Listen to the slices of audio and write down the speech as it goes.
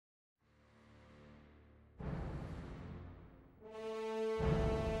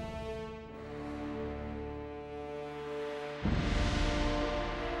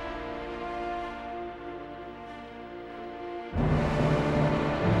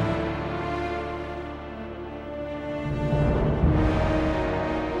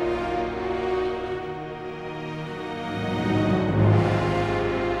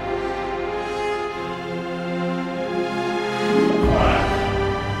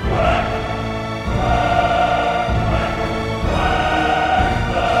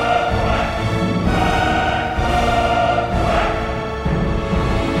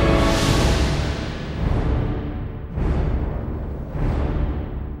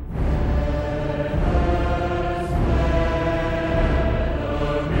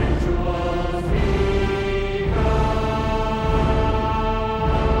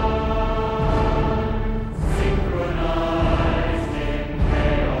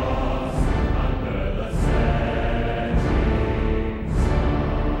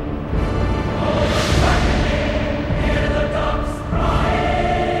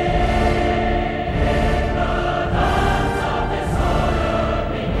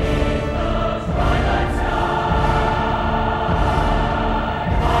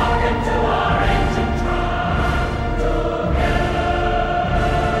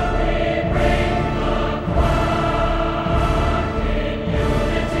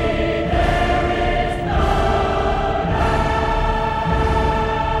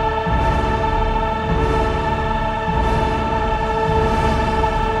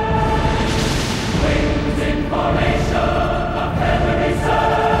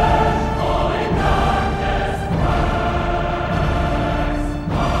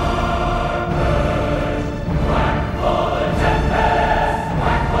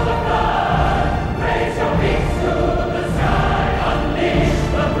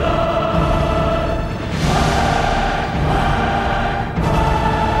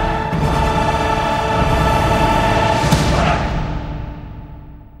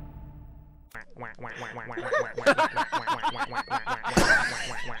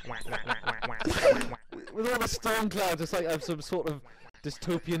storm clouds, it's like I'm some sort of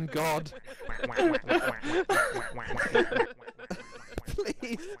dystopian god.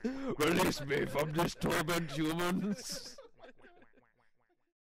 Please, release me from this torment, humans.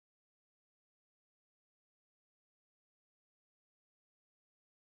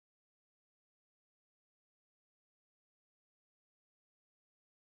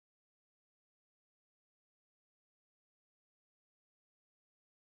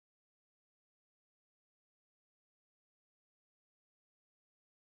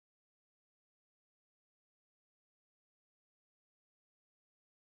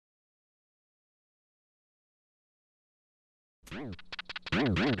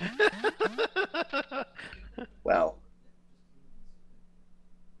 Well.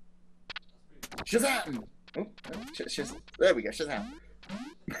 Shazam! Oh, there we go, Shazam.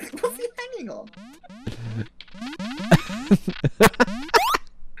 What's he hanging on?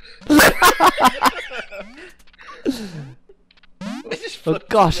 Oh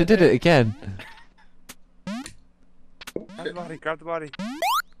gosh, I did it again. Grab the body, grab the body.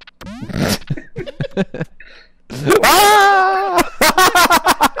 Ah!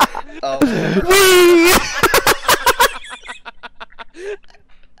 Whee!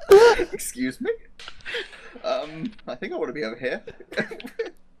 Excuse me? I think I want to be over here.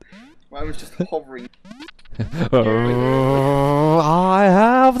 I was just hovering. Oh, I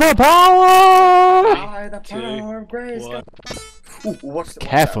have the power! I the power of grace. Ooh, watch the,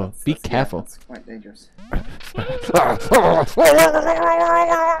 Careful, that's, be that's, careful. Yeah, that's quite dangerous. No,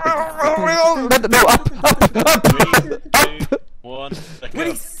 up! 3, 2, 1, let go.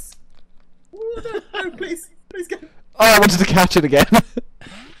 Please! No, please go. Oh, I wanted to catch it again.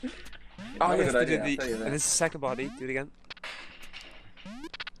 Oh That was yes, a they good did idea, I'll tell you the. that. And this is the second body. Do it again.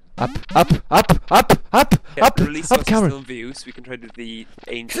 Yeah, Up, release us Cameron. still in view, so we can try to do the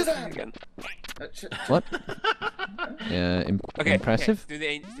angel thing again. What? Yeah, Okay. impressive.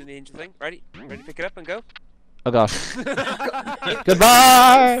 Okay, do the angel thing. Ready? Ready? Pick it up and go. Oh gosh. I'm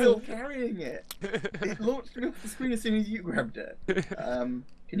Goodbye! still carrying it. It launched me off the screen as soon as you grabbed it. Can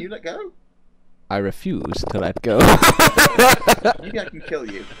you let go? I refuse to let go. Maybe I can kill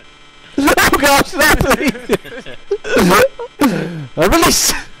you. Oh gosh, no, please!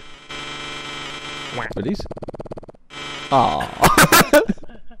 Release! Release? Aww.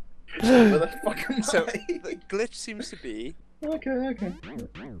 Where the fuck am So I? the glitch seems to be. Okay.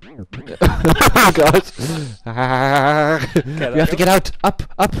 Oh gosh. We have to get out. Up.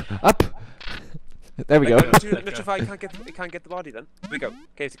 There we go. Notify, you can't get the body then. Here we go.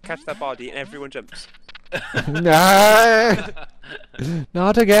 Okay, so catch that body and everyone jumps. No!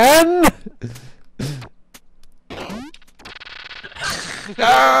 Not again!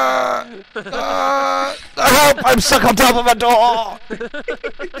 Help! I'm stuck on top of a door!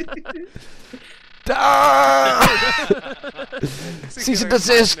 Cease and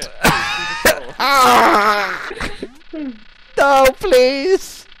desist! No,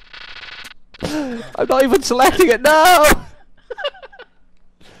 please! I'm not even selecting it now!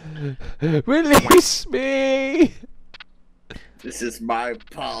 Release me! This is my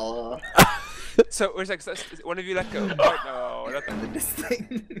power. So, where's like, one of you let go? Oh, no, not And then this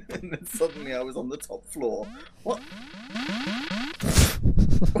thing, and then suddenly I was on the top floor. What?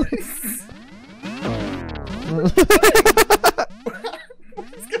 What is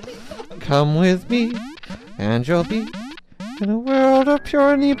Come with me, and you'll be in a world of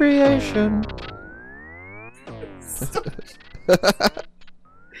pure inebriation.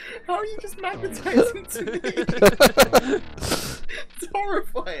 How are you just magnetizing to me? It's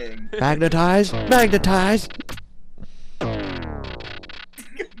horrifying. Magnetize. Damn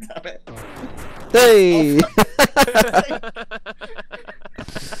it. Hey!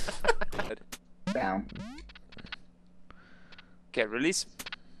 Down. Okay, release.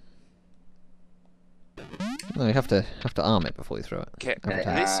 No, you have to arm it before you throw it. Okay, Advertise.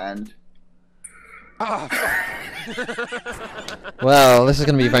 release. And Ah, Well, this is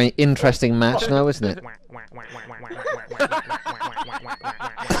going to be a very interesting match now, isn't it?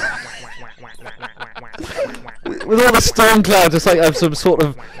 With all the storm clouds, it's like I'm some sort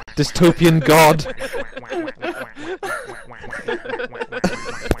of dystopian god.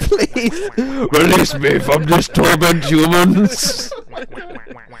 Please, release me from this torment, humans.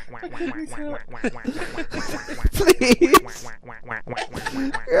 Please.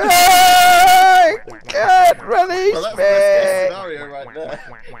 I can't release well, that's the best case me. scenario right there.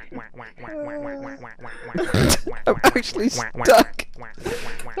 I'm actually stuck.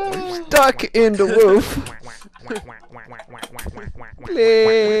 I'm stuck in the roof.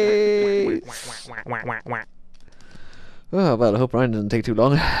 Please. Oh, well, I hope Ryan doesn't take too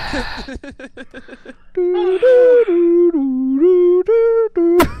long.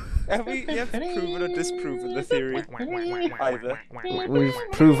 Have we proven or disproven the theory? Either. We've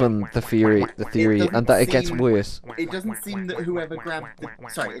proven the theory, and that it gets seem- worse. It doesn't seem that whoever grabbed the...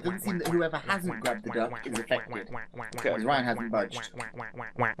 Sorry, it doesn't seem that whoever hasn't grabbed the duck is affected. Because Ryan hasn't budged.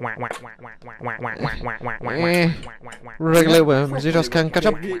 Regular worms, you just can't catch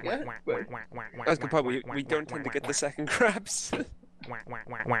up. That's a good point. We don't tend to get the second crabs.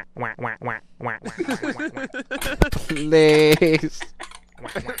 Please.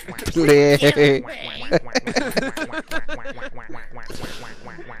 Please.